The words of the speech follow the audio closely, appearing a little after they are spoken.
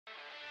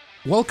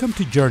Welcome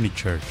to Journey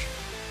Church.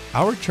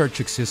 Our church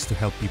exists to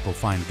help people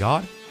find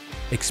God,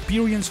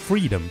 experience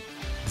freedom,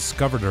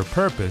 discover their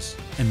purpose,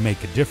 and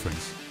make a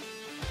difference.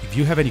 If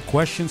you have any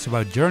questions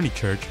about Journey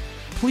Church,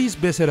 please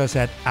visit us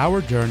at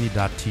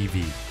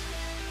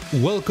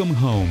ourjourney.tv. Welcome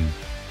home.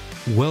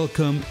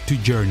 Welcome to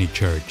Journey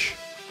Church.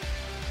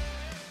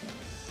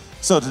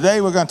 So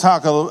today we're going to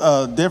talk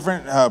a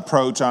different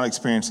approach on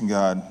experiencing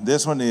God.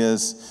 This one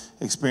is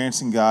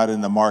experiencing God in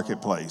the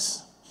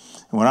marketplace.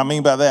 And what I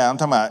mean by that, I'm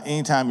talking about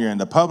anytime you're in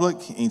the public,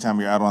 anytime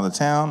you're out on the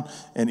town,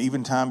 and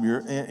anytime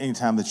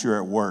that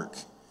you're at work.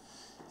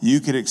 You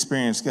could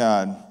experience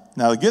God.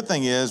 Now the good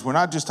thing is we're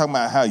not just talking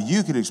about how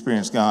you could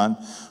experience God,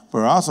 but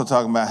we're also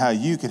talking about how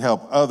you could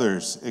help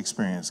others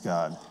experience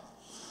God.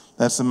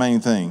 That's the main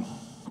thing.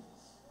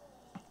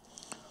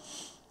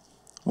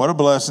 What a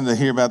blessing to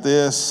hear about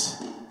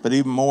this, but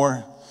even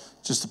more,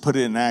 just to put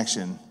it in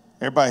action.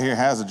 Everybody here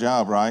has a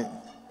job, right?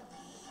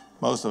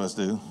 Most of us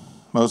do.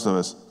 Most of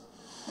us.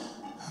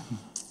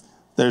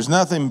 There's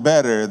nothing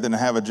better than to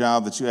have a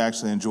job that you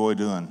actually enjoy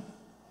doing.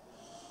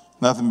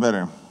 Nothing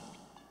better.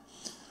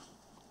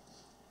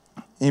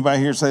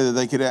 Anybody here say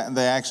that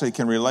they actually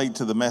can relate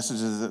to the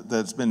messages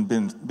that's been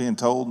being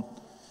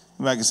told?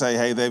 Anybody can say,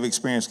 hey, they've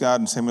experienced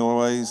God in similar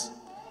ways?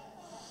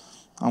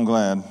 I'm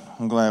glad.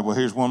 Well,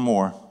 here's one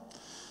more.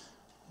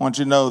 I want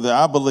you to know that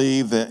I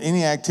believe that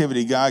any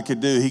activity God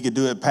could do, he could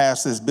do it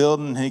past this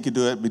building, he could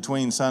do it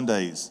between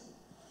Sundays.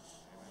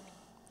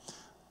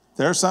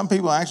 There are some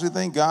people who actually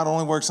think God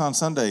only works on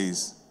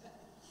Sundays.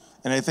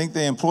 And they think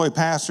they employ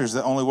pastors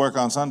that only work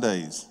on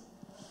Sundays.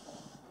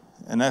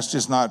 And that's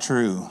just not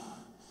true.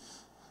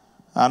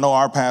 I know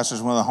our pastor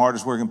is one of the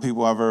hardest working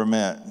people I've ever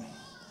met.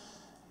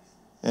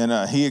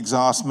 And he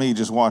exhausts me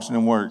just watching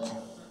him work.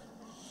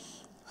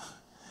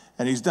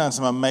 And he's done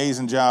some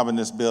amazing job in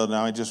this building.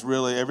 I mean, just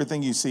really,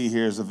 everything you see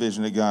here is a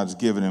vision that God's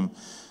given him.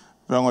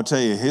 But I'm going to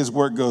tell you, his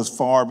work goes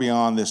far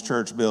beyond this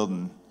church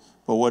building.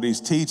 But what he's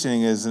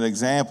teaching is an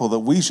example that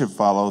we should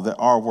follow, that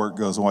our work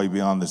goes way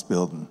beyond this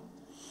building.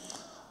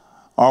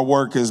 Our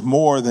work is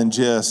more than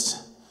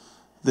just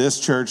this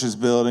church's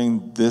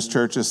building, this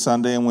church's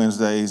Sunday and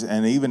Wednesdays,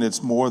 and even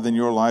it's more than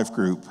your life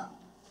group.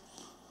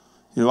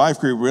 Your life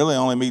group really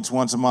only meets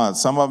once a month,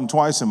 some of them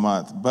twice a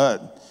month,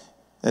 but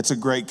it's a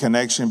great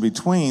connection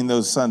between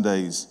those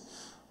Sundays.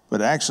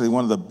 But actually,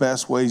 one of the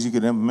best ways you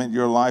can implement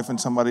your life in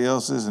somebody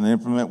else's and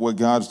implement what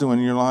God's doing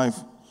in your life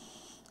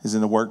is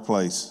in the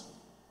workplace.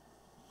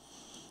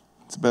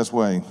 It's the best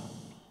way.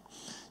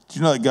 Did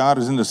you know that God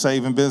is in the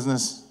saving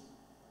business?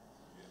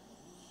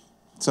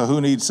 So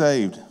who needs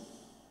saved?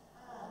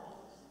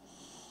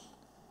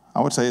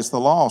 I would say it's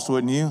the lost,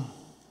 wouldn't you?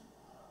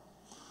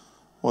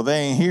 Well, they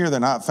ain't here. They're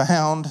not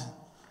found.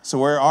 So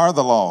where are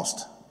the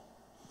lost?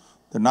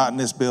 They're not in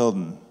this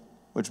building,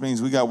 which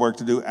means we got work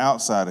to do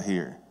outside of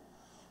here.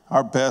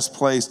 Our best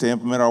place to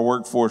implement our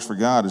workforce for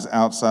God is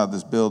outside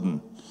this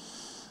building.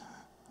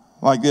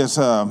 Like this,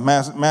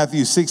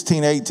 Matthew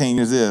 16:18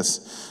 is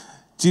this.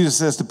 Jesus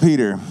says to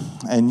Peter,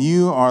 and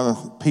you are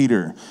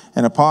Peter,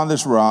 and upon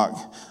this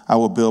rock I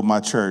will build my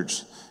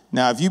church.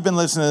 Now, if you've been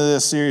listening to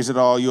this series at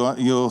all,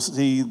 you'll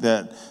see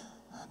that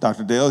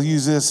Dr. Dale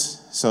used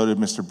this, so did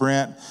Mr.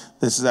 Brent.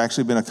 This has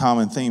actually been a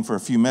common theme for a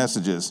few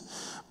messages.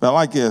 But I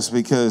like this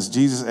because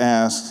Jesus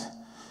asked,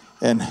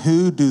 and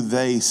who do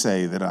they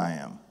say that I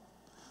am?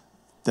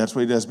 That's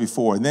what he does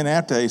before. And then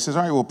after that, he says,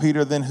 all right, well,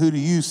 Peter, then who do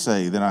you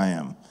say that I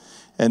am?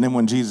 And then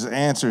when Jesus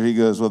answered, he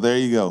goes, well, there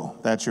you go.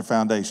 That's your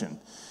foundation.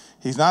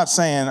 He's not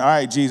saying, all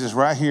right, Jesus,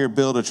 right here,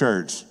 build a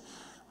church.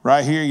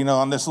 Right here,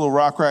 on this little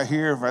rock right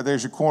here, right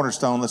there's your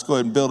cornerstone. Let's go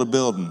ahead and build a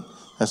building.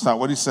 That's not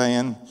what he's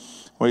saying.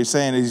 What he's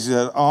saying is he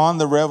said, on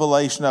the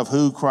revelation of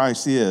who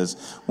Christ is.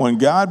 When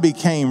God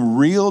became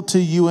real to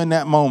you in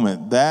that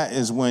moment, that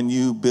is when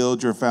you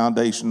build your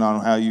foundation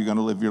on how you're going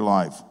to live your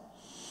life.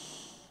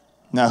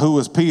 Now, who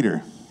was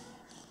Peter?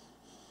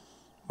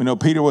 We know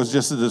Peter was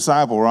just a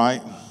disciple,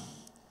 right?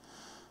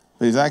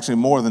 But he's actually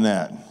more than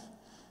that.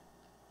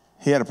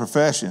 He had a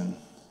profession.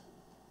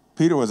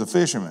 Peter was a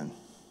fisherman.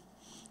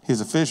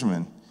 He's a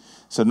fisherman.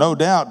 So no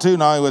doubt, too,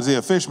 not only was he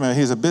a fisherman,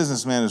 he's a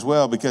businessman as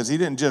well, because he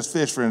didn't just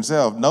fish for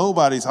himself.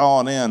 Nobody's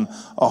hauling in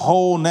a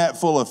whole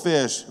net full of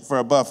fish for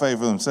a buffet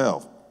for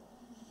himself.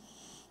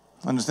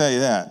 I'll just tell you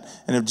that.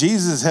 And if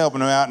Jesus is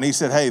helping him out and he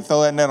said, hey,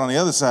 throw that net on the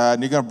other side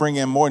and you're going to bring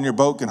in more than your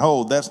boat can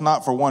hold, that's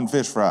not for one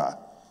fish fry.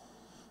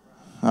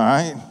 All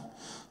right?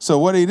 So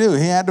what did he do?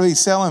 He had to be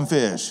selling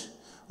fish,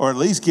 or at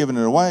least giving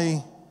it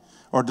away,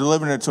 or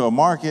delivering it to a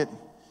market.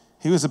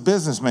 He was a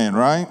businessman,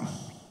 right?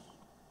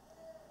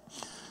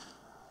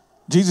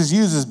 Jesus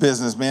uses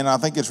businessmen. I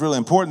think it's really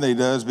important that he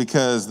does,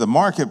 because the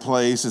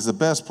marketplace is the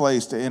best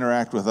place to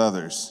interact with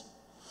others.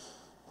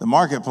 The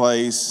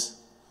marketplace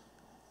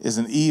is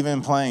an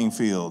even playing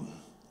field.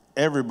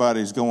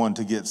 Everybody's going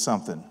to get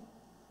something.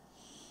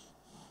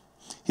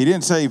 He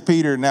didn't say,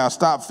 Peter, now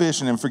stop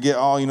fishing and forget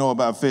all you know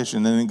about fishing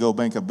and then go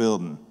bank a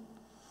building.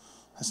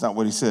 That's not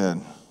what he said.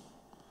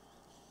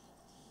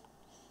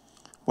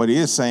 What he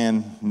is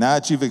saying, now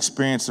that you've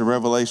experienced the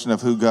revelation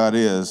of who God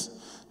is,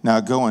 Now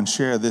go and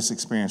share this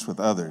experience with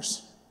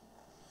others.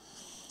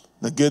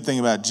 The good thing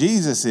about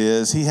Jesus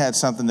is he had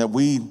something that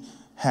we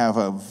have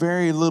a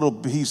very little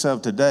piece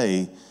of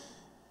today.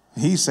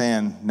 He's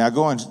saying, now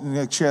go and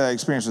share that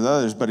experience with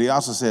others, but he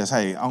also says,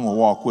 hey, I'm going to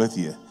walk with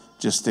you.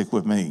 Just stick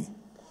with me.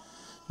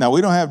 Now,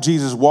 we don't have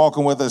Jesus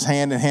walking with us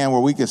hand in hand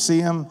where we can see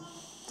him,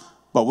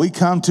 but we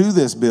come to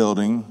this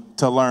building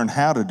to learn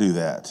how to do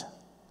that.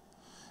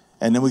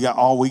 And then we got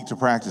all week to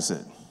practice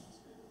it.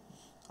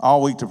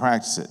 All week to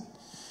practice it.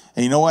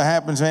 And you know what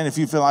happens, man, if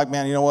you feel like,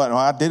 man, you know what, well,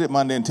 I did it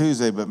Monday and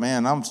Tuesday, but,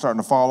 man, I'm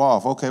starting to fall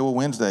off. Okay, well,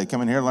 Wednesday,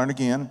 come in here, learn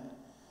again.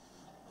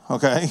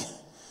 Okay?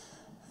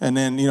 And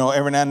then,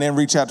 every now and then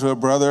reach out to a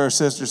brother or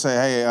sister, say,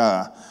 hey,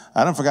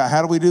 I done forgot,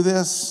 how do we do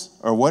this?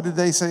 Or what did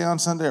they say on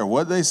Sunday? Or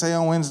what did they say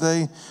on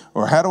Wednesday?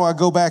 Or how do I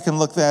go back and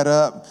look that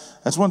up?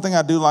 That's one thing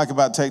I do like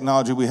about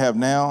technology we have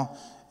now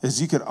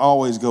is you could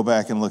always go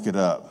back and look it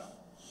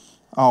up.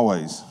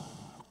 Always.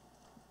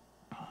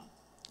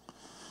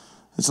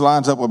 This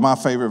lines up with my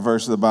favorite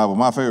verse of the Bible.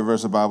 My favorite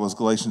verse of the Bible is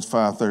Galatians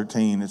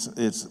 5:13.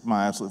 It's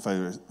my absolute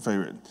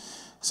favorite. It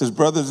says,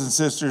 brothers and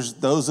sisters,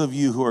 those of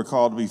you who are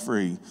called to be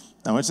free.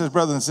 Now, when it says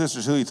brothers and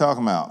sisters, who are you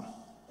talking about?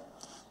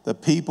 The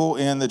people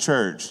in the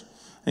church.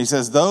 And he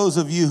says, those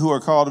of you who are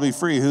called to be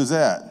free, who's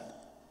that?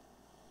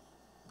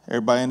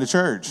 Everybody in the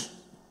church.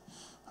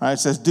 All right, it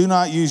says, do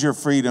not use your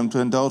freedom to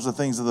indulge the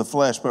things of the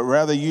flesh, but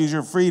rather use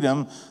your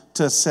freedom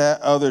to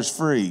set others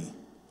free.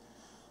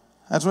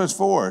 That's what it's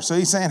for. So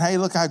he's saying, hey,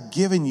 look, I've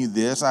given you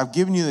this. I've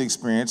given you the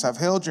experience. I've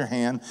held your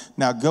hand.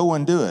 Now go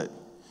and do it.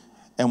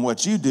 And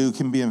what you do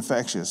can be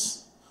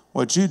infectious.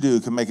 What you do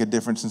can make a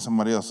difference in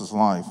somebody else's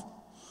life.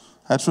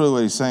 That's really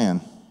what he's saying.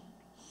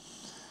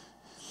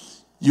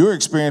 Your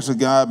experience with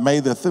God may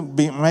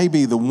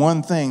be the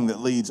one thing that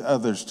leads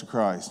others to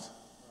Christ.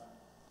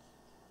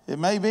 It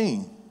may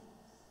be.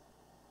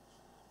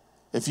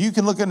 If you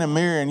can look in the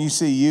mirror and you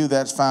see you,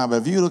 that's fine.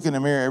 But if you look in the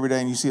mirror every day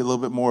and you see a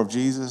little bit more of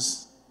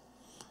Jesus,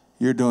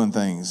 you're doing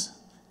things.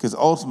 Because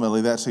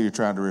ultimately, that's who you're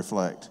trying to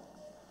reflect.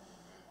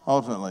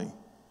 Ultimately.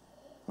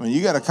 I mean,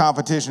 you got a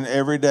competition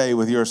every day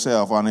with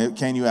yourself on it.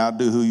 Can you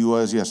outdo who you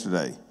was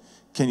yesterday?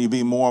 Can you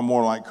be more and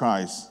more like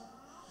Christ?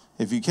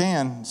 If you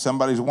can,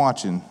 somebody's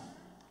watching.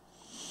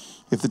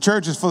 If the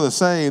church is for the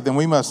saved, then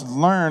we must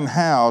learn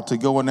how to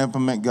go and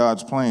implement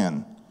God's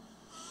plan.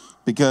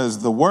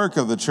 Because the work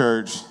of the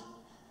church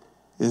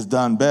is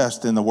done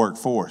best in the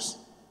workforce.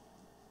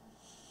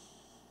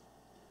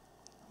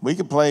 We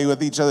could play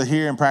with each other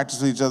here and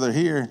practice with each other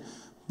here,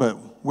 but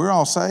we're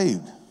all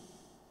saved.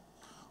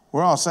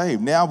 We're all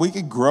saved. Now we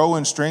could grow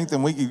in strength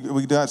and we could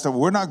do that stuff.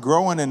 We're not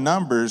growing in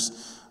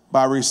numbers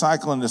by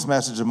recycling this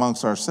message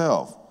amongst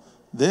ourselves.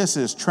 This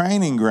is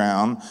training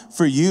ground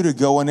for you to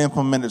go and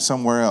implement it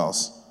somewhere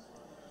else.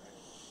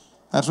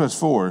 That's what it's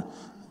for.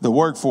 The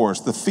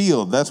workforce, the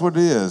field, that's what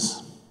it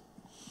is.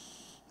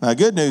 Now, the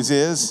good news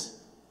is,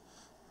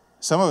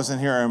 some of us in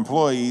here are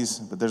employees,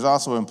 but there's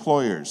also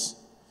employers.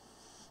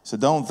 So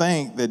don't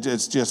think that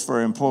it's just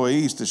for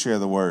employees to share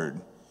the word.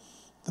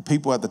 The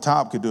people at the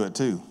top could do it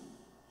too.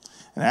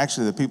 And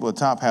actually, the people at the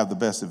top have the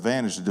best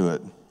advantage to do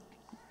it.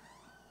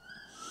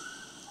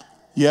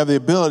 You have the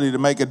ability to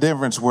make a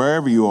difference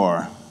wherever you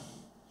are.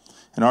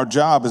 And our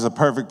job is a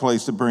perfect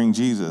place to bring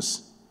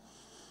Jesus.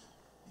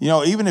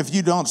 Even if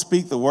you don't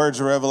speak the words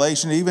of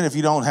revelation, even if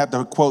you don't have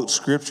to quote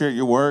scripture at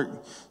your work,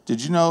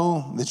 did you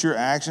know that your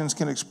actions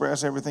can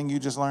express everything you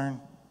just learned?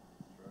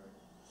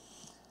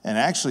 And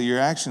actually, your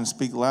actions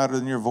speak louder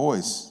than your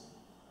voice.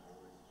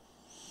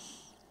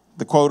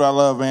 The quote I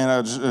love,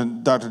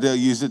 man, Dr. Dale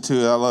used it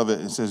too. I love it.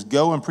 It says,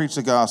 go and preach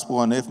the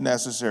gospel, and if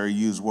necessary,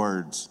 use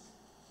words.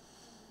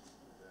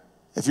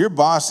 If your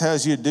boss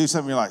tells you to do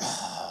something, you're like,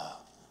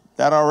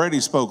 that already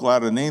spoke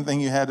louder than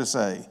anything you had to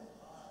say.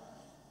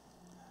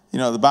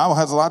 The Bible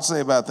has a lot to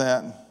say about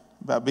that,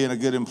 about being a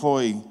good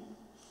employee.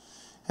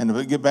 And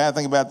the bad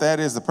thing about that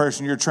is the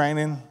person you're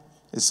training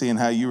is seeing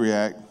how you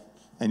react,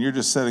 and you're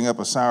just setting up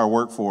a sour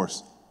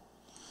workforce.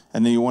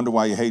 And then you wonder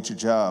why you hate your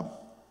job.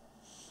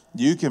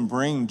 You can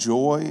bring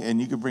joy,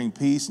 and you can bring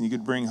peace, and you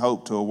can bring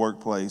hope to a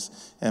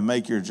workplace and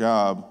make your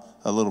job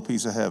a little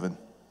piece of heaven.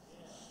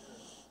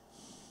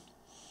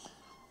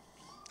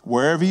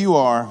 Wherever you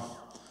are,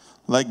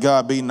 let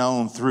God be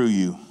known through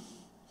you.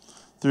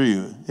 Through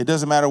you. It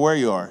doesn't matter where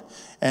you are.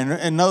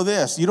 And know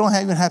this, you don't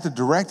even have to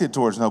direct it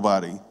towards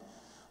nobody.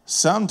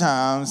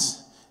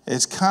 Sometimes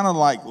it's kind of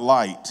like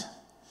light.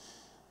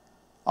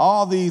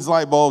 All these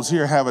light bulbs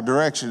here have a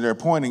direction. They're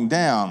pointing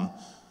down.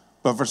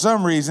 But for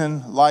some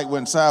reason, light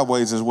went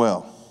sideways as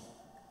well.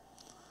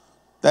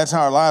 That's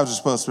how our lives are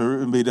supposed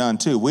to be done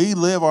too. We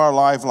live our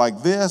life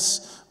like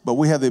this, but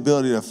we have the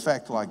ability to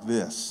affect like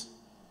this.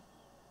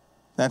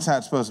 That's how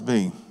it's supposed to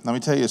be. Let me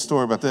tell you a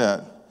story about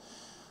that.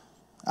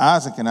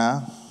 Isaac and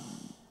I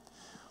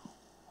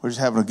were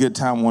just having a good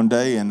time one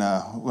day and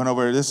went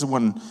over there. This is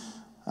when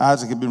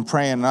Isaac had been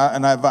praying,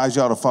 and I advise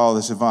y'all to follow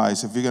this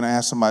advice. If you're going to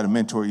ask somebody to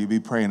mentor you,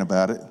 be praying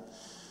about it.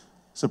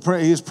 So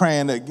he was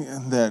praying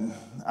that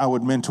I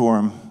would mentor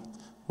him,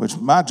 which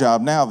my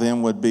job now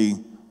then would be,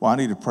 well, I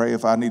need to pray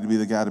if I need to be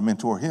the guy to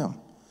mentor him.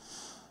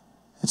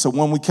 And so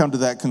when we come to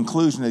that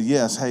conclusion that,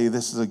 yes, hey,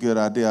 this is a good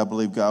idea, I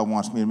believe God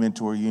wants me to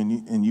mentor you,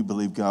 and you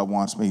believe God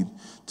wants me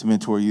to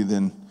mentor you,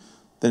 then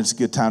it's a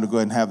good time to go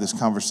ahead and have this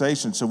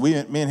conversation. So me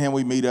and him,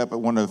 we meet up at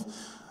one of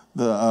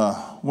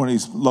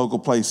these local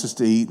places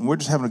to eat, and we're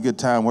just having a good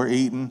time. We're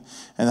eating,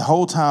 and the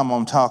whole time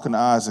I'm talking to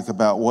Isaac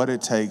about what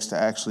it takes to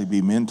actually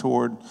be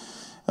mentored,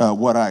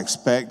 what I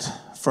expect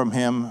from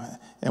him,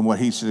 and what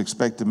he should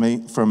expect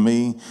from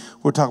me.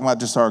 We're talking about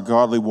just our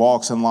godly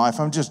walks in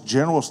life. I'm just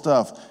general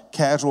stuff,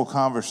 casual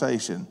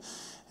conversation.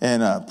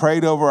 And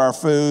prayed over our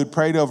food,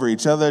 prayed over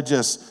each other,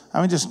 just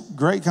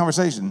great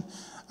conversation.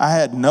 I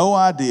had no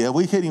idea.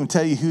 We couldn't even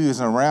tell you who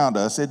was around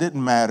us. It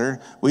didn't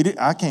matter.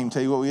 I can't even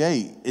tell you what we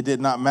ate. It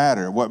did not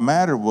matter. What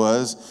mattered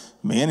was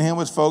me and him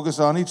was focused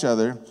on each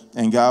other,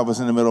 and God was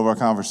in the middle of our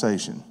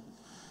conversation.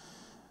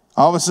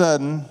 All of a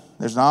sudden,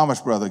 there's an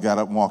Amish brother got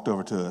up and walked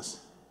over to us.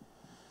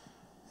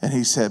 And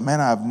he said,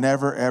 man, I've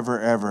never, ever,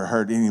 ever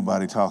heard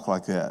anybody talk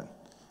like that,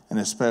 and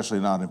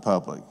especially not in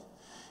public.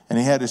 And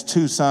he had his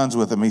 2 sons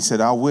with him. He said,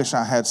 I wish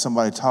I had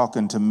somebody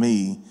talking to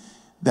me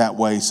that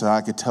way so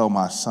I could tell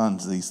my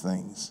sons these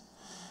things.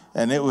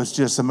 And it was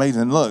just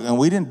amazing. Look, and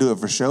we didn't do it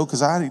for show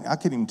because I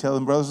couldn't even tell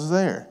them brothers was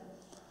there.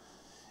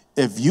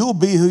 If you'll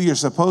be who you're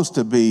supposed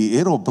to be,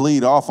 it'll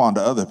bleed off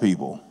onto other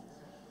people.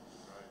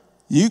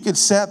 You could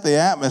set the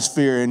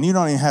atmosphere and you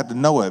don't even have to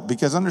know it,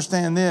 because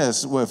understand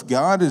this, if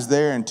God is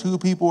there and 2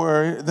 people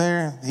are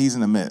there, he's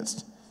in the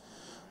midst.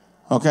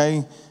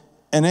 Okay?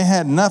 And it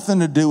had nothing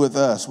to do with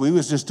us. We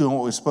was just doing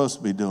what we were supposed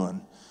to be doing.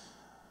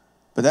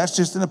 But that's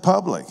just in the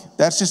public.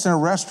 That's just in a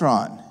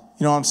restaurant.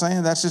 You know what I'm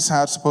saying? That's just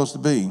how it's supposed to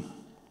be.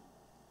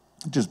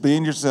 Just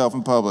being yourself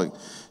in public,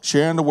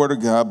 sharing the word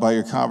of God by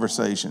your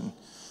conversation.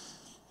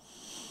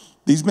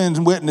 These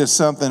men witnessed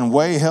something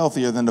way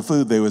healthier than the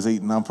food they was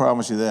eating, I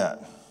promise you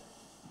that.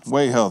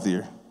 Way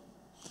healthier.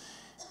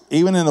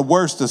 Even in the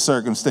worst of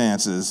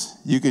circumstances,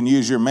 you can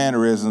use your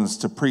mannerisms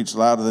to preach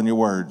louder than your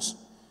words.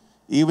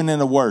 Even in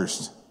the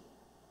worst.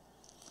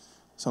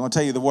 So I'm going to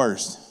tell you the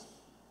worst.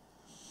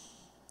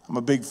 I'm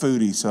a big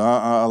foodie, so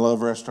I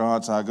love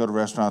restaurants. I go to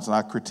restaurants and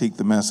I critique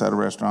the mess out of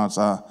restaurants.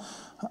 I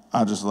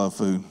just love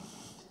food.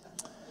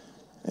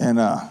 And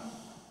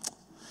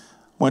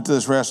went to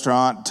this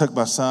restaurant, took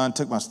my son,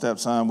 took my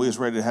stepson. We was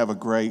ready to have a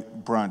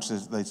great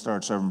brunch. They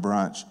started serving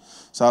brunch.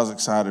 So I was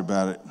excited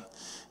about it.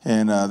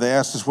 And they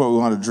asked us what we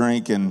wanted to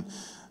drink, and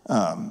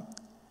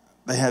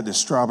they had this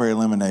strawberry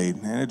lemonade,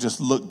 and it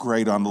just looked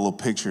great on the little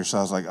picture. So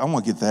I was like, I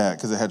want to get that,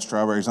 because it had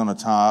strawberries on the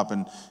top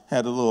and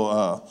had a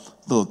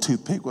little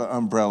toothpick with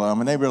umbrella. I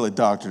mean, they really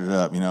doctored it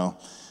up, you know.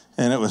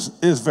 And it was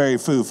very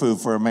foo-foo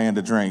for a man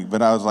to drink.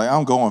 But I was like,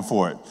 I'm going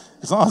for it.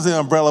 As long as the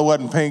umbrella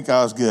wasn't pink,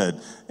 I was good.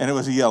 And it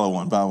was a yellow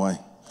one, by the way.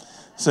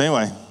 So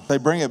anyway, they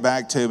bring it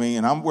back to me,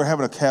 and we're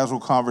having a casual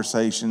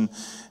conversation,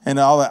 and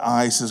all that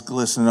ice is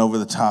glistening over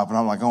the top. And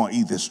I'm like, I want to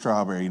eat this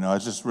strawberry, you know.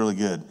 It's just really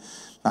good.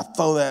 I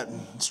throw that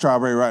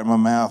strawberry right in my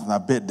mouth, and I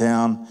bit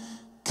down,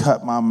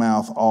 cut my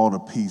mouth all to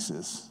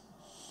pieces.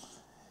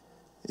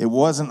 It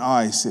wasn't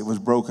ice, it was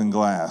broken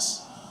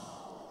glass.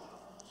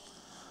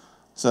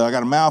 So I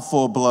got a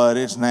mouthful of blood,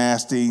 it's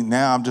nasty.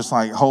 Now I'm just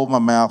like, hold my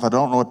mouth, I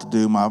don't know what to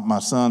do. My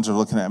sons are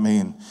looking at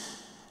me,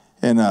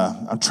 and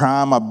I'm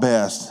trying my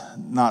best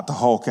not to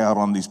hulk out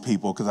on these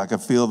people, because I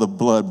could feel the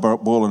blood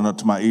boiling up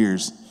to my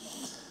ears.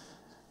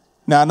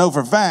 Now I know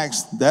for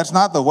facts, that's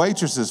not the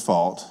waitress's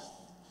fault.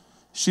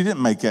 She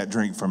didn't make that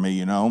drink for me,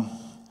 you know.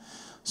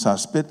 So I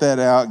spit that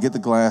out, get the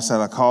glass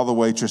out. I call the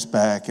waitress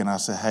back, and I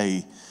say,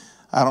 hey,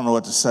 I don't know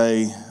what to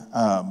say,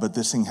 but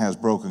this thing has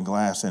broken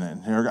glass in it.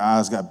 And her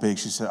eyes got big.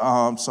 She said,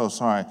 oh, I'm so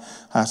sorry.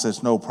 I said,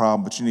 it's no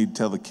problem, but you need to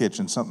tell the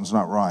kitchen something's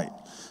not right.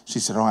 She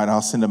said, all right,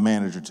 I'll send a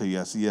manager to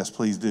you. I said, yes,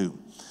 please do.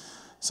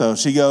 So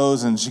she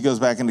goes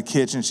back in the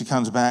kitchen. She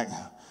comes back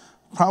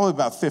probably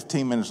about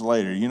 15 minutes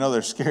later. You know,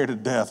 they're scared to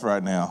death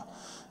right now.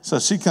 So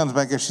she comes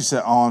back and she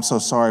said, oh, I'm so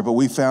sorry, but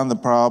we found the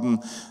problem.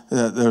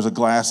 There's a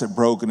glass that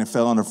broke and it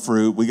fell on the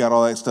fruit. We got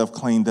all that stuff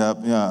cleaned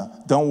up.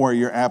 Don't worry,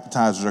 your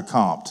appetizers are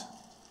comped.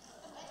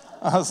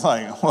 I was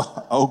like,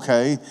 well,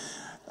 okay.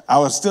 I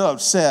was still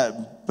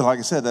upset, but like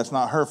I said, that's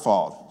not her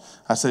fault.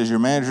 I said, is your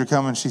manager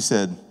coming? She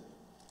said,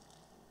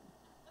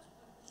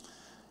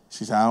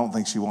 I don't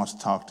think she wants to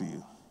talk to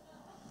you.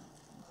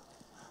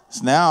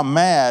 So now I'm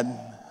mad,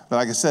 but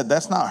like I said,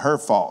 that's not her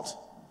fault.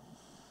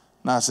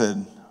 And I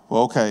said,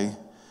 well, okay.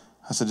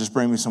 I said, just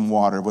bring me some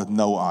water with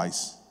no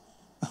ice.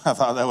 I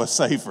thought that was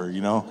safer,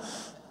 you know.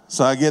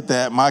 So I get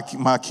that.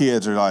 My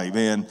kids are like,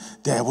 man,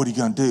 Dad, what are you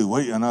going to do?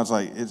 And I was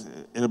like,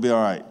 it'll be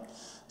all right.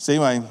 So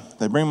anyway,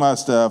 they bring my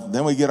stuff.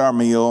 Then we get our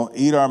meal,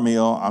 eat our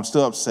meal. I'm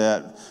still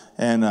upset.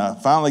 And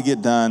finally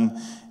get done.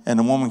 And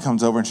the woman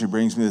comes over and she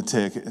brings me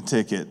the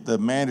ticket. The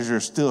manager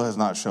still has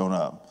not shown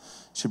up.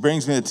 She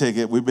brings me the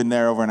ticket. We've been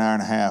there over an hour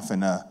and a half.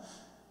 And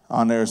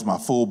on there is my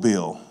full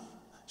bill.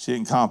 She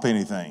didn't comp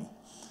anything.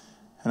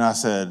 And I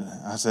said,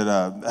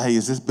 hey,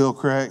 is this bill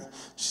correct?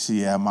 She said,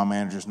 yeah, my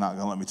manager's not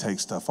going to let me take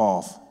stuff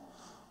off.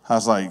 I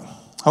was like,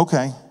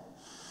 okay.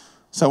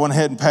 So I went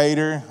ahead and paid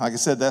her. Like I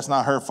said, that's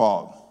not her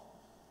fault.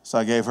 So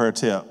I gave her a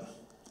tip.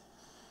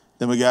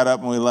 Then we got up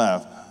and we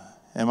left.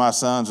 And my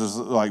sons was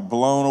like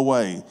blown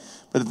away.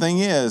 But the thing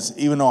is,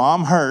 even though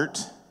I'm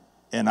hurt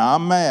and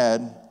I'm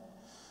mad,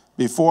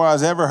 before I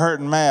was ever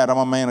hurt and mad, I'm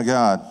a man of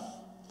God.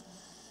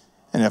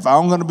 And if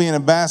I'm going to be an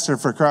ambassador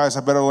for Christ, I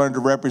better learn to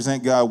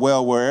represent God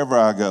well wherever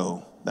I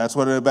go. That's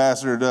what an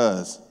ambassador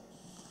does.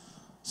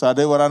 So I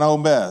did what I know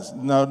best.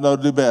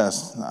 Do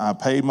best. I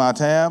paid my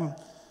tab.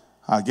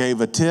 I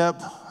gave a tip.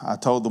 I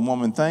told the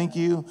woman thank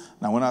you.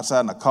 And I went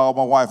outside and I called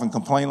my wife and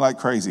complained like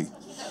crazy.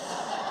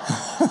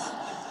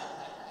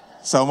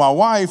 So my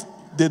wife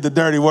did the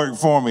dirty work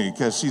for me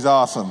because she's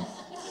awesome.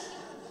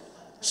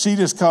 She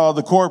just called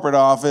the corporate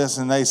office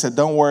and they said,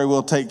 don't worry,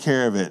 we'll take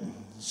care of it.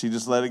 She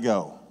just let it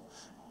go.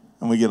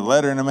 And we get a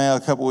letter in the mail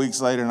a couple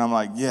weeks later and I'm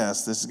like,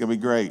 yes, this is going to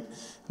be great.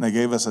 And they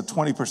gave us a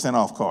 20%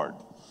 off card.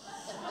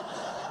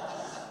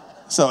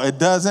 So it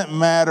doesn't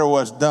matter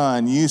what's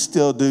done, you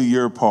still do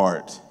your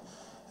part.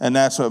 And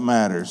that's what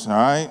matters, all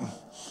right?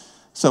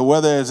 So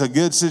whether it's a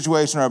good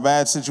situation or a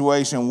bad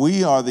situation,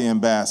 we are the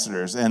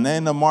ambassadors. And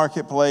then the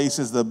marketplace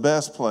is the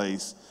best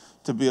place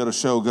to be able to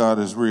show God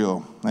is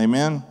real.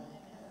 Amen?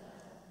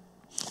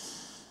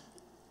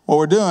 What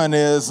we're doing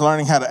is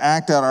learning how to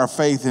act out our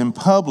faith in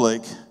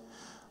public,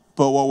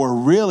 but what we're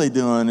really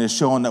doing is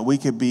showing that we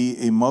could be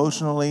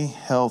emotionally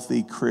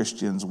healthy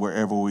Christians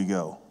wherever we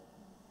go.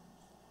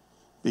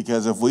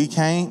 Because if we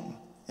can't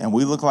and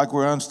we look like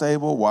we're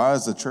unstable, why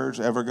is the church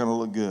ever going to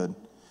look good?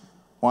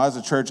 Why is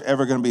the church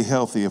ever going to be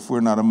healthy if we're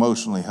not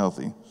emotionally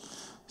healthy?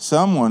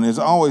 Someone is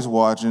always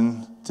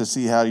watching to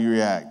see how you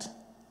react.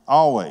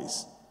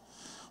 Always.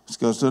 This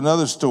goes to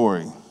another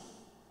story.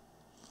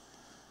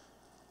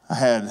 I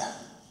had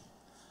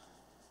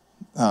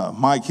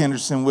Mike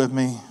Henderson with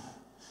me,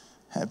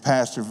 had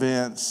Pastor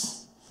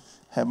Vince,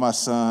 had my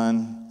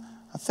son.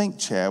 I think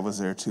Chad was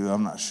there too,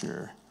 I'm not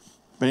sure.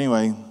 But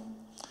anyway,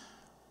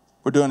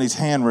 we're doing these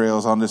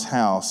handrails on this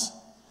house.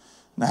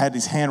 And I had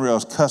these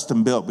handrails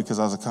custom built because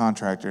I was a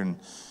contractor, and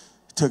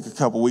it took a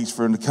couple weeks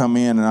for him to come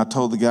in. And I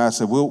told the guy, I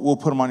said, we'll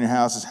put them on your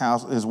house.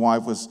 His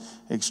wife was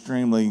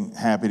extremely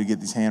happy to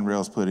get these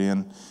handrails put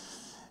in.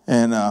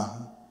 And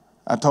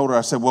I told her,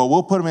 I said, well,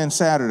 we'll put them in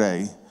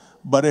Saturday,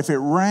 but if it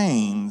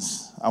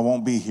rains, I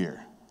won't be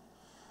here.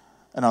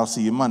 And I'll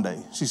see you Monday.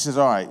 She says,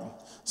 all right.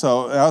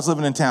 So I was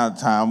living in town at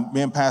the time.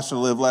 Me and Pastor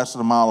lived less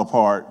than a mile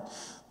apart.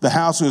 The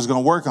house he was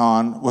going to work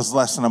on was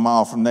less than a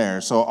mile from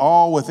there. So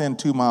all within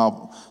 2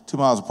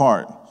 miles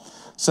apart.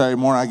 Saturday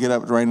morning, I get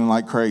up, it's raining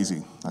like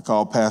crazy. I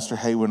called Pastor,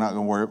 hey, we're not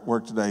going to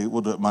work today.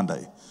 We'll do it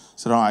Monday. I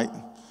said, all right.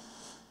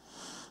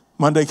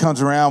 Monday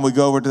comes around, we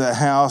go over to that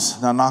house,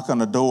 and I knock on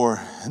the door,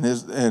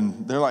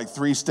 and they're like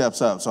 3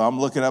 steps up. So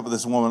I'm looking up at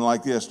this woman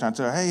like this, trying to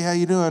tell her, hey, how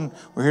you doing?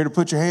 We're here to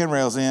put your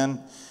handrails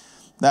in.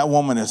 That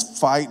woman is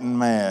fighting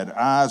mad.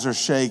 Eyes are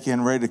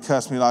shaking, ready to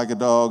cuss me like a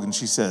dog. And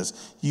she says,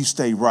 you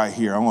stay right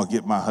here. I'm going to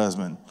get my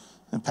husband.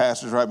 And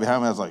Pastor's right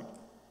behind me. I was like,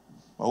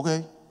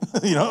 okay,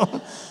 you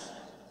know.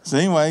 So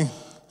anyway,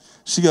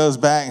 she goes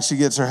back and she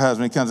gets her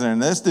husband. He comes in there.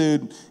 And this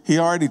dude, he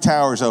already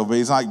towers over me.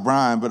 He's like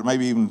Brian, but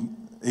maybe even,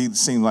 he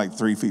seemed like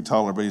 3 feet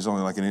taller, but he's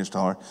only like an inch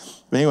taller.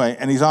 But anyway,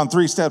 and he's on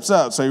 3 steps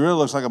up. So he really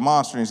looks like a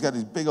monster. And he's got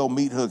these big old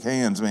meat hook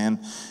hands, man.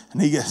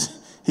 And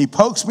he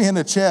pokes me in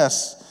the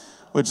chest,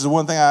 which is the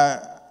one thing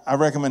I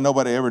recommend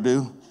nobody ever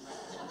do.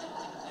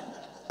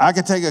 I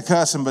could take a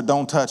cussing, but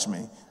don't touch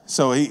me.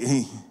 So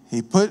he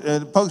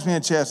pokes me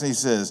in the chest and he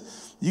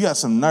says, you got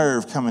some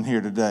nerve coming here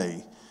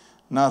today.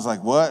 And I was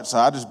like, what? So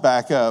I just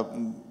back up,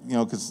 you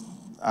know, because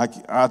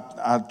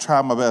I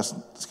try my best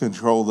to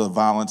control the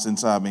violence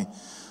inside me.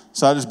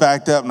 So I just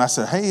backed up and I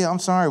said, hey, I'm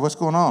sorry, what's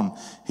going on?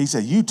 He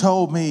said, you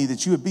told me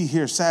that you would be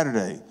here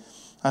Saturday.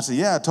 I said,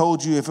 yeah, I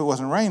told you if it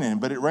wasn't raining,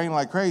 but it rained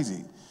like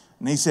crazy.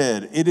 And he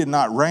said, it did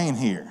not rain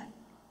here.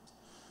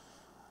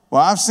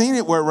 Well, I've seen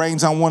it where it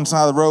rains on one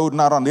side of the road,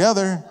 not on the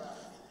other.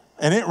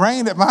 And it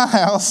rained at my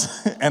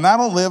house, and I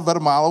don't live but a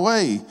mile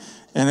away.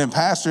 And then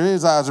Pastor,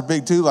 his eyes are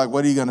big too, like,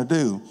 what are you going to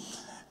do?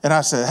 And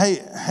I said,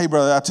 hey,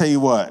 brother, I'll tell you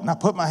what. And I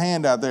put my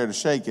hand out there to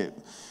shake it,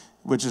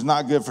 which is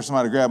not good for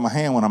somebody to grab my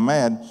hand when I'm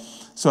mad.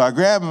 So I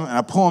grab him, and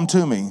I pull him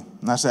to me.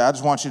 And I said, I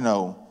just want you to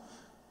know,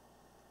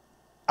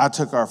 I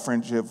took our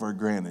friendship for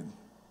granted.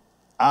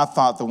 I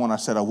thought that when I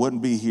said I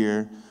wouldn't be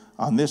here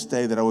on this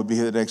day, that I would be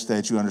here the next day,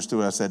 that you understood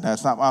what I said. Now,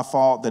 it's not my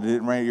fault that it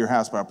didn't rain at your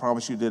house, but I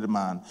promise you it did at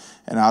mine.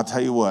 And I'll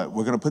tell you what,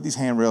 we're going to put these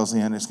handrails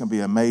in. It's going to be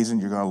amazing.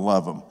 You're going to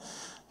love them.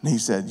 And he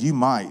said, you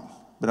might,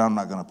 but I'm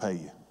not going to pay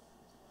you.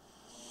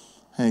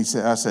 And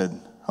I said,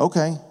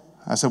 okay.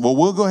 I said, well,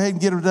 we'll go ahead and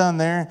get them done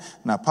there.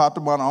 And I popped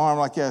him on the arm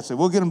like that. I said,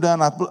 we'll get them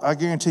done. I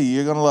guarantee you,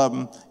 you're going to love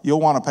them.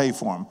 You'll want to pay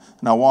for them.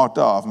 And I walked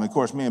off. And, of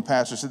course, me and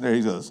Pastor sitting there,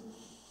 he goes,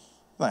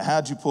 like,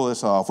 how'd you pull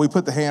this off? We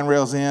put the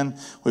handrails in.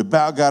 We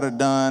about got it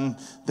done.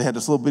 They had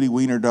this little bitty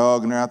wiener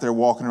dog, and they're out there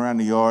walking around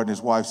the yard, and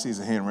his wife sees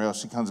the handrail.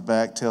 She comes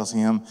back, tells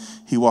him.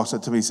 He walks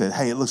up to me and said,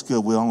 hey, it looks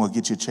good, Will. I'm going to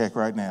get you a check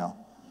right now.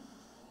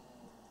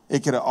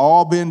 It could have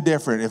all been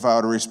different if I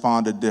would have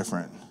responded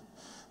different,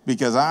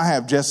 because I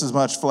have just as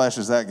much flesh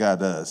as that guy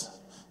does.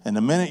 And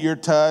the minute you're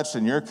touched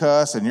and you're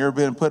cussed and you're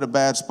being put in a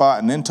bad spot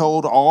and then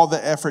told all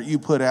the effort you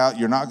put out,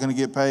 you're not going to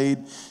get paid,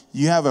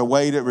 you have a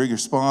way to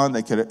respond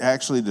that could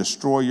actually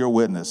destroy your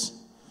witness.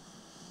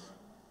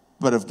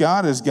 But if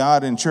God is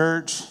God in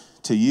church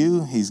to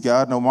you, he's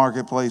God in the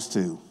marketplace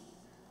too.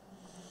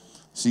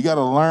 So you got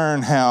to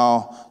learn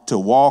how to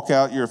walk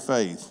out your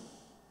faith,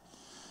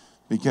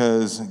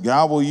 because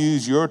God will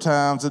use your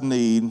times of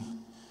need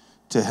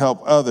to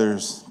help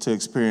others to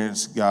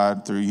experience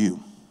God through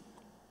you.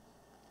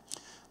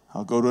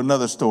 I'll go to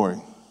another story,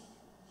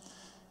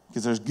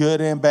 because there's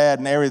good and bad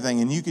and everything,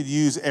 and you could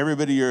use every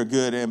bit of your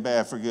good and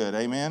bad for good.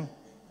 Amen?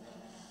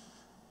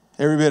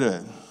 Every bit of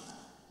it.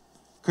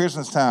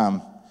 Christmas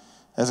time.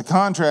 As a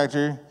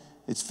contractor,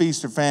 it's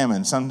feast or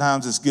famine.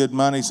 Sometimes it's good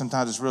money.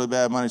 Sometimes it's really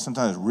bad money.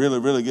 Sometimes it's really,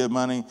 really good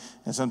money.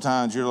 And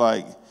sometimes you're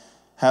like,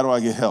 how do I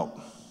get help?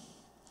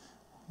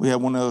 We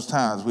had one of those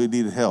times. We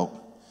needed help.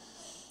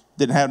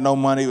 Didn't have no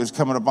money. It was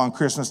coming up on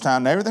Christmas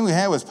time. And everything we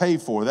had was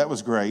paid for. That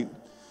was great.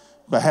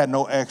 But had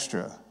no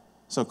extra.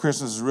 So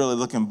Christmas is really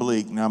looking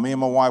bleak. Now, me and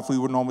my wife, we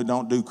normally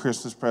don't do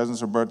Christmas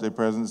presents or birthday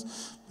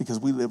presents because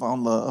we live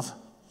on love.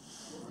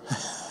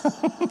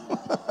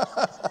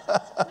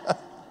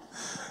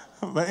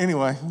 But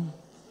anyway,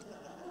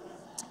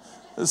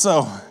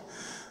 so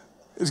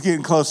it's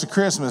getting close to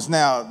Christmas.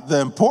 Now,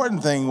 the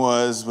important thing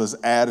was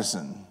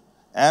Addison.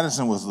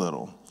 Addison was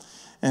little.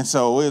 And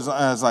so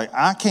I was like,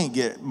 I can't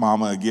get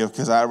Mama a gift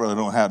because I really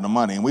don't have the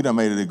money. And we done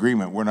made an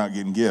agreement. We're not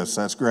getting gifts.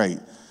 That's great.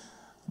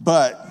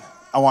 But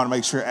I want to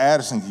make sure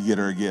Addison could get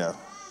her a gift.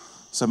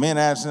 So me and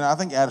Addison, I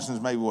think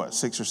Addison's maybe,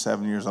 6 or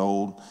 7 years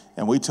old.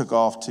 And we took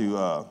off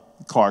to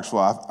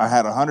Clarksville. I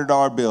had a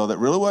 $100 bill that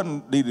really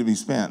wasn't needed to be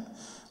spent,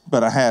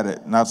 but I had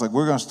it. And I was like,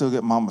 we're going to still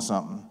get Mama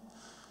something.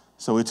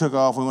 So we took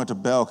off. We went to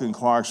Belk in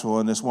Clarksville,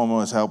 and this woman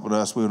was helping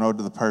us. We went over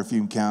to the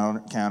perfume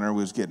counter.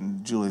 We was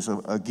getting Julius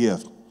a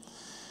gift.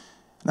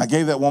 And I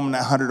gave that woman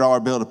that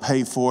 $100 bill to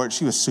pay for it.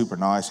 She was super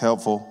nice,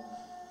 helpful.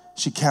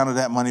 She counted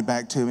that money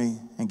back to me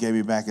and gave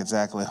me back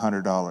exactly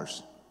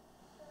 $100.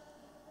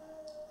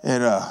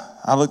 And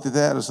I looked at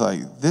that. I was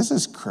like, this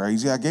is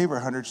crazy. I gave her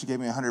 100. She gave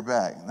me 100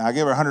 back. Now, I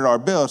gave her a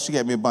 $100 bill. She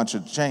gave me a bunch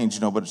of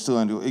change, but it's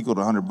still equal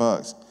to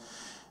 $100.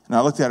 And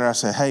I looked at her. I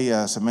said, hey,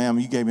 I said, ma'am,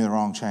 you gave me the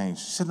wrong change.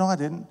 She said, no, I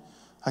didn't.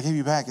 I gave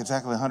you back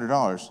exactly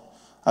 $100.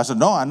 I said,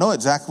 no, I know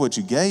exactly what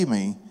you gave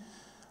me,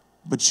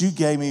 but you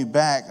gave me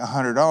back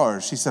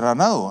 $100. She said, I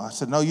know. I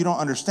said, no, you don't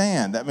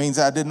understand. That means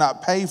I did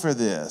not pay for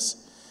this.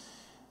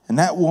 And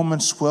that woman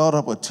swelled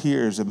up with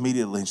tears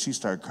immediately, and she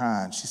started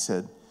crying. She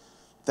said,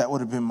 that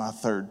would have been my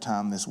third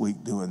time this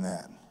week doing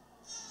that,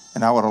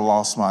 and I would have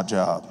lost my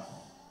job.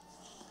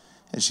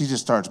 And she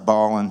just starts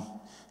bawling,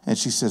 and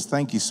she says,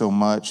 thank you so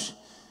much.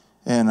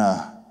 And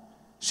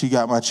she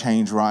got my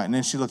change right. And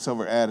then she looks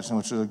over at Addison,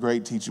 which was a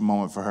great teaching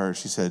moment for her.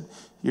 She said,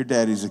 your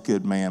daddy's a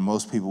good man.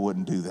 Most people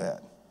wouldn't do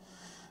that.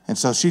 And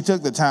so she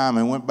took the time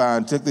and went by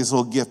and took this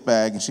little gift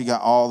bag, and she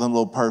got all them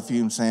little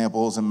perfume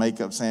samples and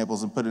makeup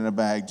samples and put it in a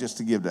bag just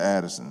to give to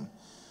Addison.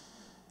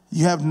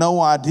 You have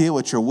no idea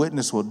what your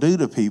witness will do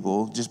to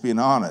people, just being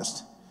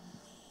honest.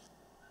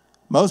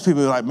 Most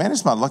people are like, man,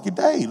 it's my lucky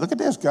day. Look at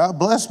this. God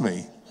bless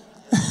me.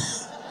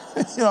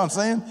 You know what I'm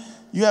saying?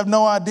 You have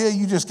no idea.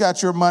 You just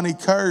got your money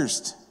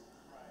cursed.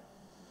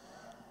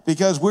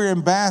 Because we're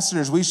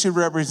ambassadors. We should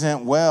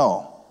represent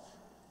well.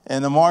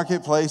 And the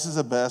marketplace is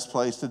the best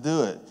place to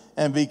do it.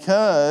 And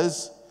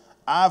because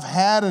I've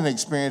had an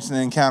experience and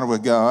an encounter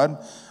with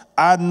God,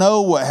 I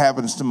know what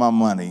happens to my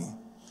money.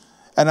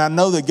 And I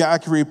know that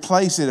God can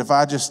replace it if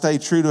I just stay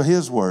true to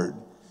his word.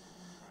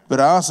 But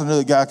I also know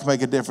that God can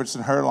make a difference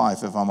in her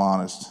life, if I'm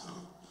honest.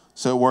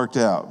 So it worked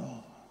out.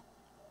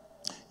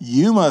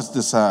 You must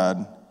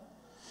decide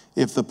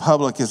if the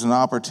public is an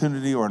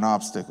opportunity or an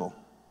obstacle.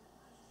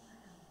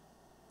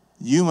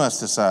 You must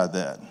decide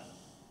that.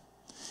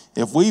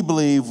 If we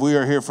believe we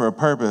are here for a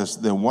purpose,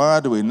 then why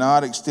do we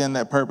not extend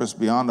that purpose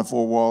beyond the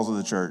four walls of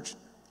the church?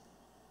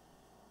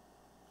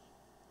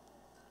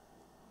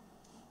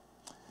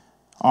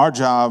 Our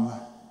job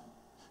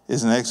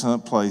is an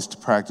excellent place to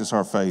practice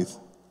our faith,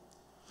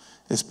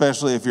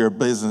 especially if you're a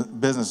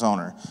business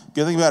owner.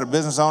 Good thing about a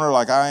business owner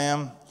like I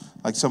am,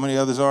 like so many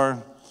others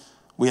are,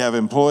 we have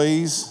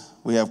employees,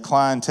 we have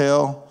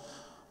clientele,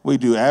 we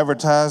do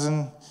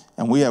advertising,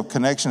 and we have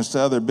connections to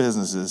other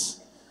businesses.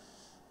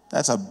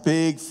 That's a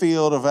big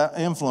field of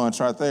influence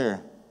right there.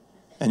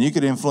 And you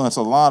could influence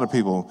a lot of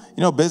people.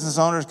 You know, business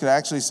owners could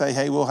actually say,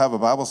 hey, we'll have a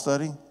Bible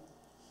study.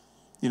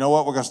 You know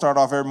what? We're going to start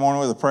off every morning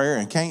with a prayer,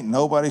 and can't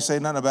nobody say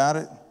nothing about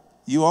it.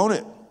 You own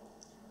it.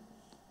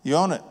 You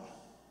own it.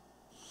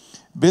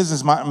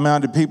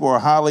 Business-minded people are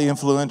highly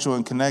influential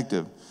and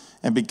connective.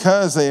 And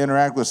because they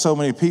interact with so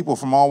many people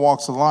from all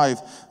walks of life,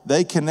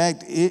 they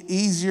connect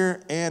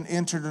easier and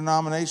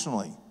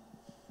interdenominationally.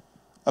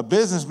 A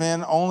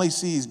businessman only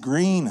sees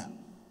green.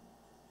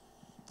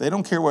 They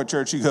don't care what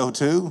church you go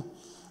to.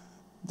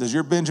 Does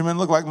your Benjamin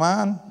look like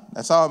mine?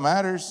 That's all that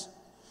matters.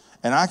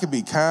 And I can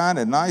be kind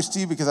and nice to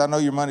you because I know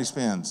your money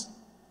spends.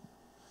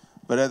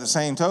 But at the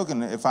same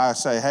token, if I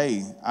say,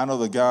 hey, I know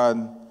the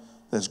God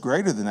that's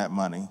greater than that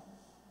money,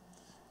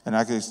 and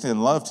I can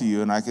extend love to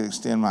you, and I can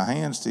extend my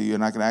hands to you,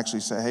 and I can actually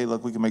say, hey,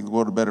 look, we can make the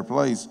world a better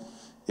place,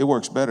 it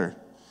works better.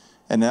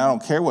 And then I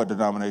don't care what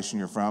denomination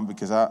you're from,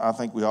 because I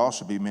think we all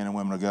should be men and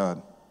women of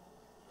God.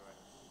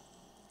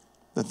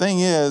 The thing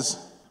is,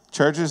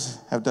 churches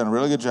have done a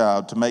really good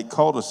job to make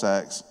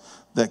cul-de-sacs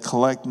that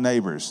collect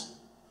neighbors.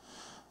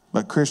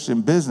 But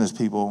Christian business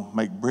people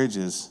make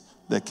bridges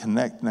that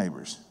connect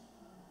neighbors.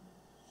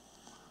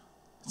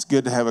 It's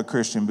good to have a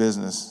Christian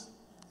business.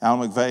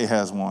 Alan McVeigh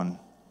has one,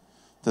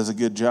 does a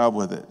good job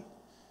with it.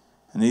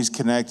 And he's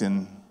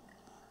connecting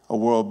a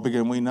world bigger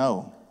than we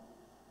know,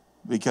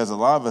 because a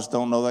lot of us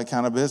don't know that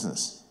kind of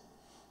business.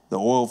 The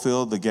oil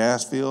field, the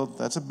gas field,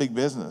 that's a big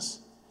business.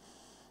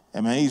 I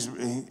mean,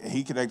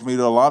 he connected me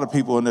to a lot of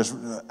people in this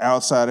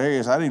outside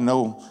areas. I didn't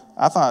know,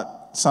 I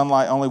thought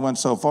sunlight only went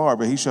so far,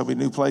 but he showed me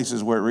new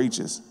places where it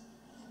reaches.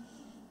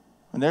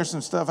 And there's some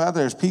stuff out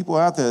there, there's people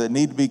out there that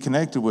need to be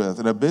connected with,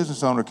 and a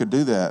business owner could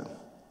do that.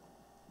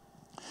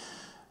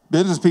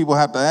 Business people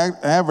have to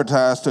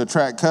advertise to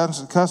attract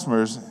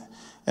customers,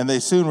 and they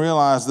soon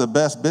realize the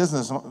best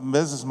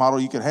business model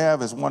you could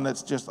have is one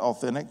that's just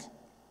authentic.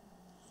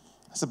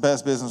 That's the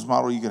best business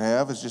model you could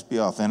have, is just be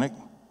authentic.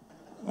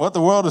 What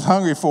the world is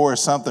hungry for is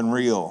something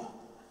real.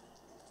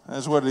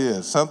 That's what it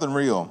is, something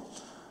real.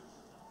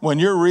 When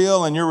you're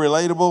real and you're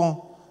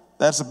relatable,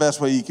 that's the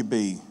best way you could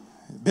be.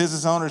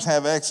 Business owners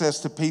have access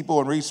to people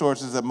and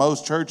resources that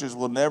most churches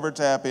will never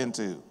tap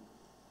into.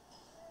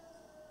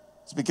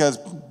 It's because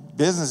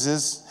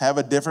businesses have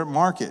a different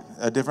market,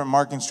 a different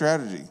marketing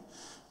strategy.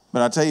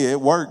 But I tell you, it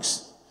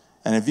works.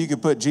 And if you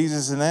could put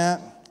Jesus in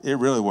that, it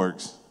really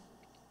works.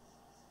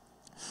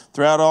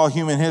 Throughout all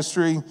human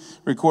history,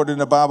 recorded in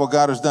the Bible,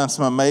 God has done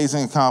some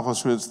amazing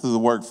accomplishments through the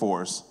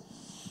workforce.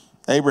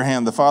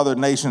 Abraham, the father of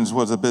nations,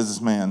 was a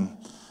businessman.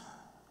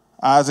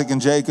 Isaac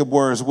and Jacob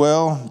were as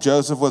well.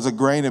 Joseph was a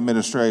grain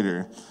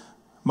administrator.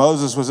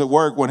 Moses was at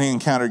work when he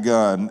encountered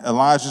God.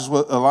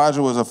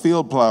 Elijah was a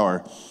field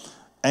plower.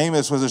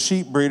 Amos was a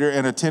sheep breeder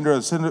and a tender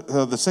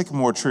of the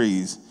sycamore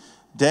trees.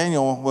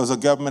 Daniel was a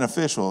government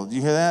official. Do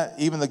you hear that?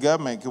 Even the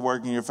government could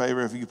work in your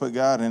favor if you put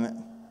God in it.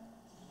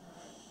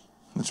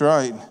 That's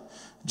right.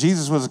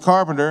 Jesus was a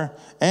carpenter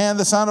and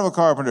the son of a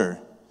carpenter.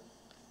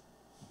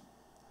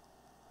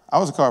 I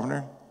was a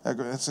carpenter.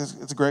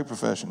 It's a great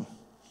profession.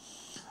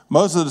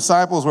 Most of the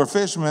disciples were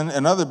fishermen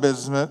and other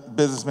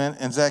businessmen,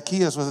 and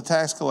Zacchaeus was a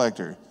tax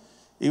collector.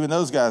 Even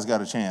those guys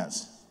got a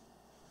chance.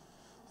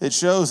 It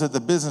shows that the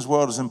business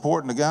world is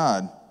important to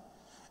God,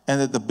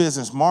 and that the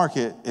business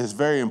market is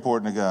very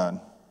important to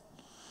God.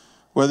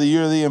 Whether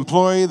you're the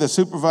employee, the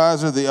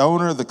supervisor, the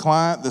owner, the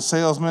client, the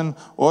salesman,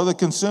 or the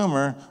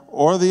consumer,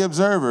 or the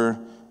observer,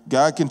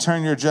 God can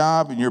turn your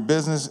job and your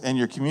business and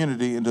your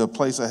community into a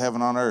place of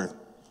heaven on earth.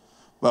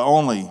 But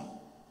only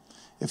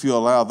if you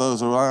allow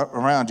those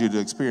around you to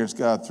experience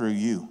God through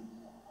you.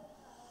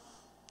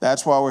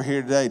 That's why we're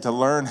here today, to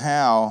learn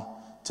how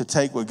to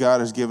take what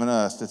God has given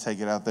us, to take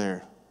it out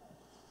there,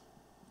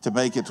 to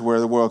make it to where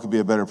the world could be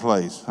a better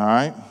place, all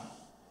right?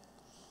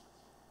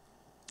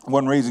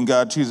 One reason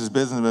God chooses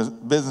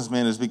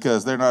businessmen is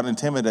because they're not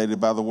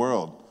intimidated by the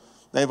world.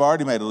 They've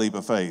already made a leap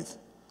of faith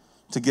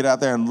to get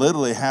out there and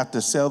literally have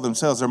to sell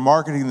themselves. They're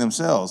marketing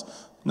themselves.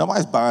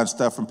 Nobody's buying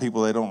stuff from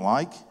people they don't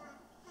like.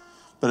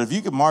 But if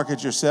you can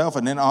market yourself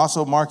and then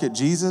also market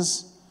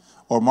Jesus,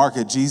 or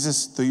market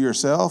Jesus through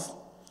yourself,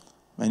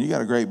 man, you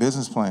got a great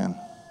business plan.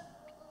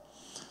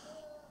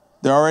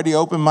 They're already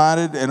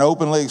open-minded and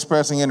openly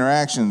expressing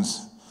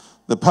interactions.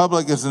 The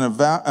public is an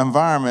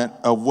environment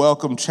of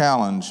welcome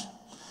challenge.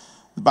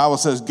 The Bible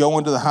says, go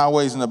into the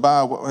highways and the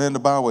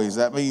byways.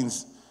 That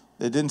means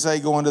it didn't say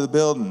go into the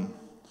building.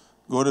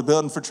 Go to the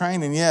building for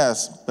training,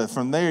 yes, but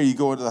from there you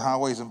go into the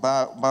highways and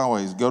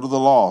byways. Go to the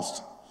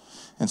lost.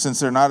 And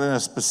since they're not in a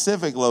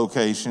specific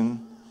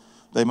location,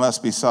 they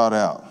must be sought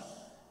out.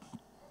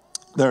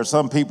 There are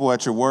some people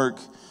at your work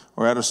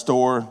or at a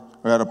store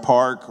or at a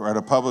park or at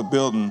a public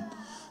building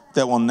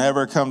that will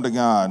never come to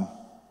God.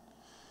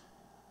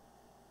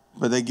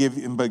 But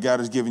God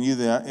has given you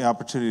the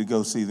opportunity to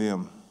go see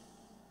them.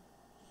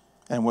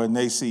 And when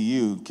they see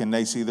you, can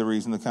they see the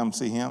reason to come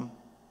see him?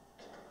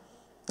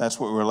 That's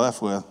what we're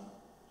left with.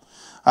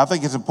 I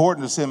think it's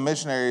important to send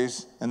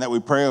missionaries and that we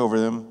pray over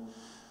them.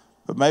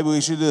 But maybe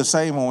we should do the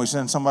same when we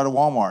send somebody to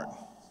Walmart.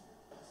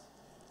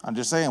 I'm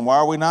just saying, why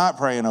are we not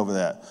praying over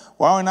that?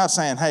 Why are we not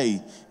saying, hey,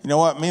 you know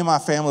what? Me and my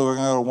family, we're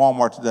going to go to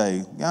Walmart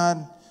today.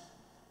 God,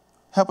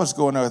 help us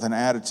go in there with an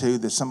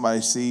attitude that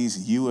somebody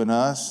sees you and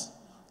us.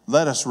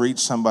 Let us reach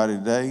somebody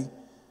today.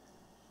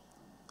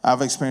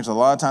 I've experienced a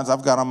lot of times,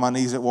 I've got on my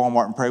knees at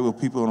Walmart and prayed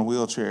with people in a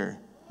wheelchair.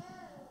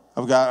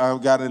 I've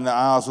got in the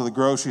aisles with the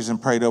groceries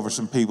and prayed over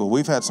some people.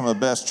 We've had some of the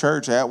best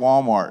church at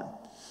Walmart.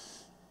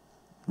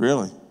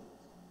 Really.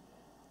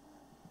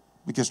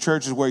 Because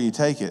church is where you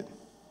take it.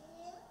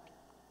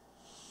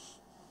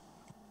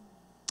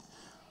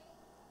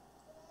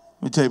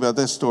 Let me tell you about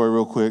this story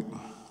real quick.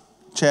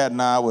 Chad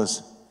and I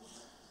was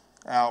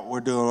out,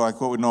 we're doing like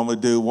what we normally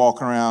do,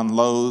 walking around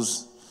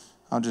Lowe's.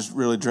 I'm just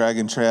really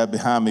dragging Chad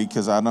behind me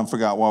because I done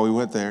forgot why we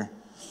went there.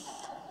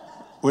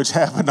 which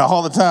happened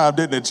all the time,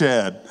 didn't it,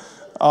 Chad?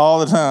 All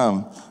the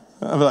time.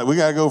 I'd be like, we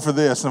got to go for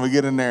this. And we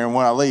get in there, and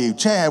when I leave,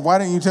 Chad, why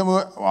didn't you tell me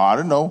what? Well, I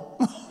didn't know.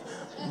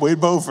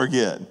 We'd both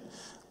forget.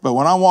 But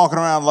when I'm walking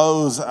around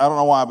Lowe's, I don't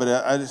know why, but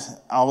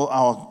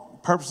I'll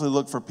purposely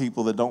look for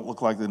people that don't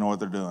look like they know what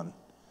they're doing.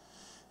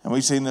 And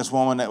we seen this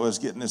woman that was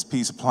getting this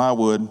piece of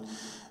plywood,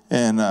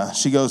 and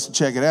she goes to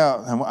check it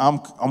out. And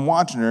I'm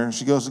watching her.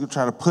 She goes to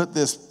try to put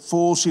this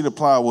full sheet of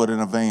plywood in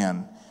a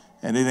van,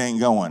 and it ain't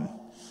going.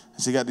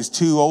 And she got these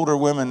two older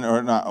women,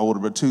 or not older,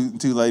 but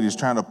two ladies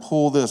trying to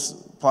pull this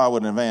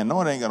plywood in a van.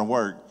 No, it ain't going to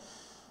work.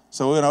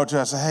 So we went over to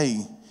her. I said,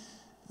 hey,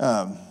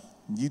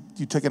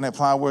 you taking that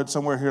plywood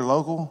somewhere here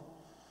local?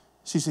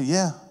 She said,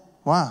 yeah.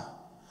 Why?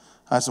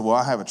 I said, well,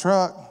 I have a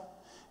truck,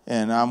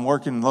 and I'm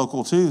working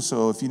local too,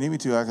 so if you need me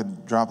to, I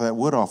could drop that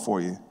wood off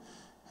for you.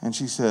 And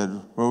she said,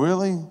 well,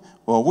 really?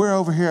 Well, we're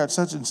over here at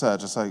such and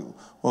such. It's like,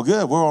 well,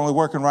 good. We're only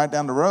working right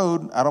down the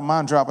road. I don't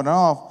mind dropping it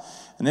off.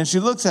 And then she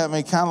looks at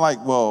me kind of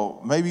like,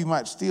 well, maybe you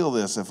might steal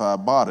this if I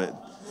bought it.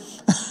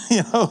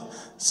 You know?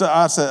 So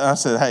I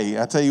said, hey,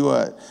 I tell you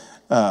what,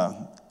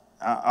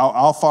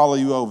 I'll follow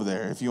you over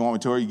there if you want me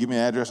to, or you give me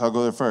an address, I'll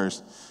go there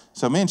first.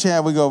 So me and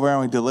Chad, we go over there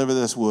and we deliver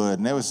this wood,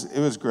 and it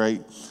was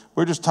great.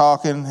 We're just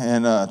talking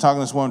and talking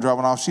to this woman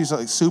dropping off. She's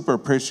like super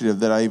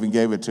appreciative that I even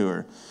gave it to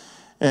her.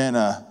 And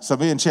so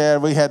me and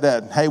Chad, we had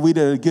that, hey, we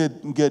did a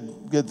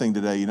good thing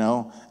today, you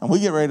know. And we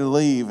get ready to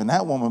leave, and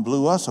that woman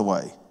blew us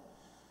away.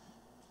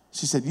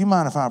 She said, you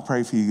mind if I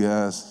pray for you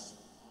guys?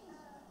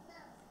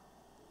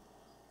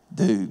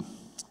 Dude,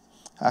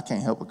 I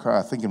can't help but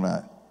cry thinking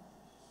about it.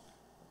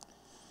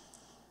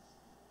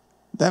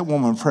 That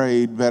woman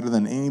prayed better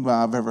than anybody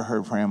I've ever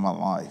heard pray in my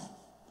life.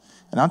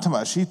 And I'm talking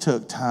about she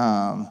took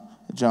time,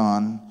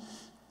 John,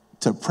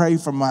 to pray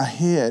from my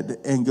head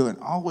and going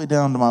all the way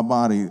down to my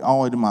body, all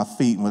the way to my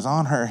feet, and was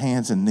on her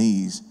hands and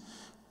knees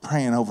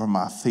praying over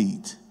my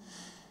feet.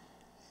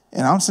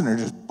 And I'm sitting there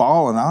just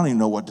bawling. I don't even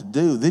know what to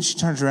do. Then she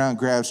turns around,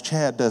 grabs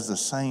Chad, does the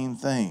same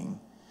thing.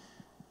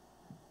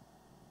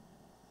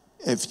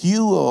 If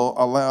you will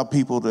allow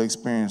people to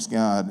experience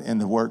God in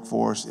the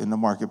workforce, in the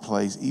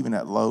marketplace, even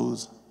at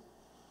Lowe's,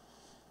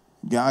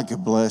 God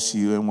could bless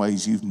you in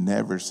ways you've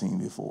never seen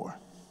before.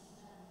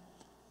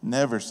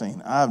 Never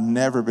seen. I've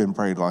never been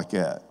prayed like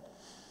that.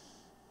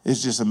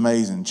 It's just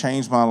amazing.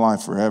 Changed my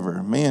life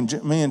forever. Me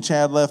and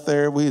Chad left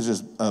there. We was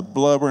just a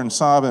blubbering,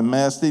 sobbing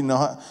mess. Didn't know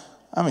how.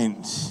 I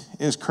mean,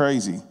 it was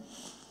crazy.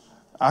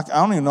 I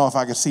don't even know if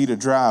I could see to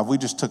drive. We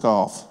just took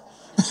off.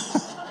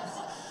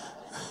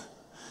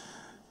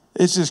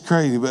 It's just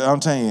crazy. But I'm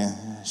telling you,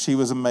 she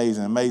was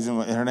amazing. Amazing.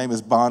 Her name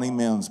is Bonnie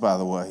Mims, by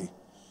the way.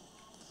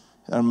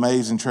 An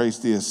amazing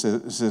Tracy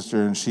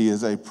sister, and she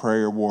is a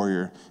prayer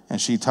warrior,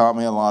 and she taught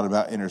me a lot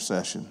about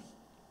intercession.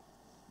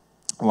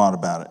 A lot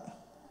about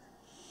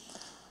it.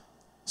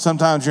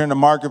 Sometimes you're in the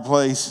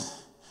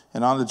marketplace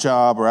and on the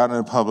job or out in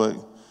the public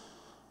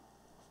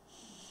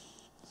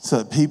so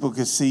that people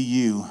could see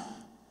you,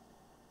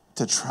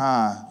 to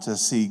try to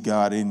see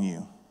God in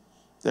you.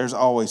 There's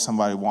always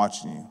somebody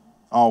watching you,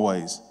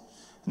 always.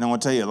 And I'm going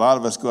to tell you, a lot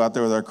of us go out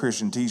there with our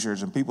Christian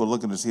t-shirts, and people are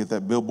looking to see if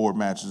that billboard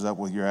matches up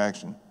with your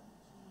action.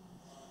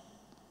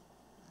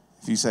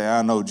 If you say,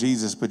 I know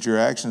Jesus, but your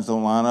actions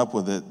don't line up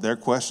with it, they're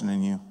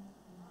questioning you.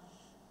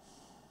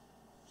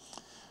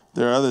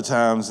 There are other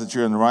times that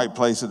you're in the right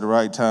place at the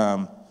right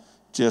time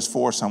just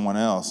for someone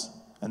else.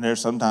 And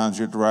there's sometimes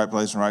you're at the right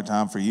place and right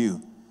time for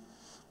you.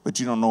 But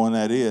you don't know when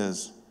that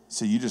is.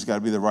 So you just got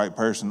to be the right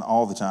person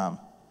all the time.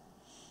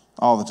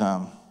 All the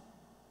time.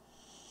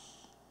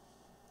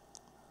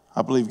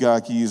 I believe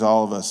God can use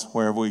all of us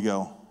wherever we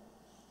go.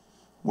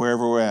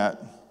 Wherever we're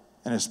at.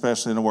 And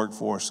especially in the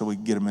workforce, so we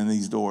can get them in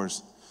these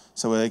doors,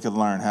 so they could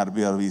learn how to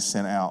be able to be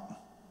sent out.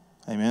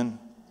 Amen?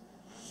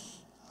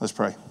 Let's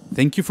pray.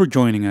 Thank you for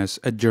joining us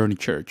at Journey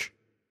Church.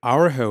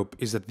 Our hope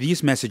is that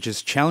these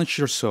messages challenge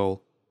your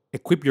soul,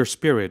 equip your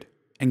spirit,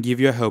 and give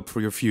you a hope for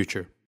your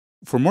future.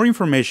 For more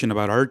information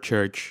about our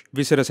church,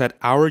 visit us at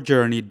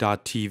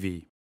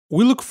ourjourney.tv.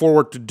 We look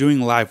forward to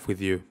doing life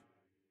with you.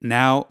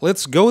 Now,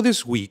 let's go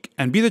this week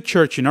and be the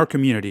church in our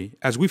community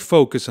as we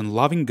focus on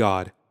loving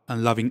God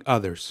and loving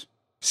others.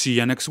 See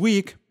you next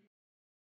week.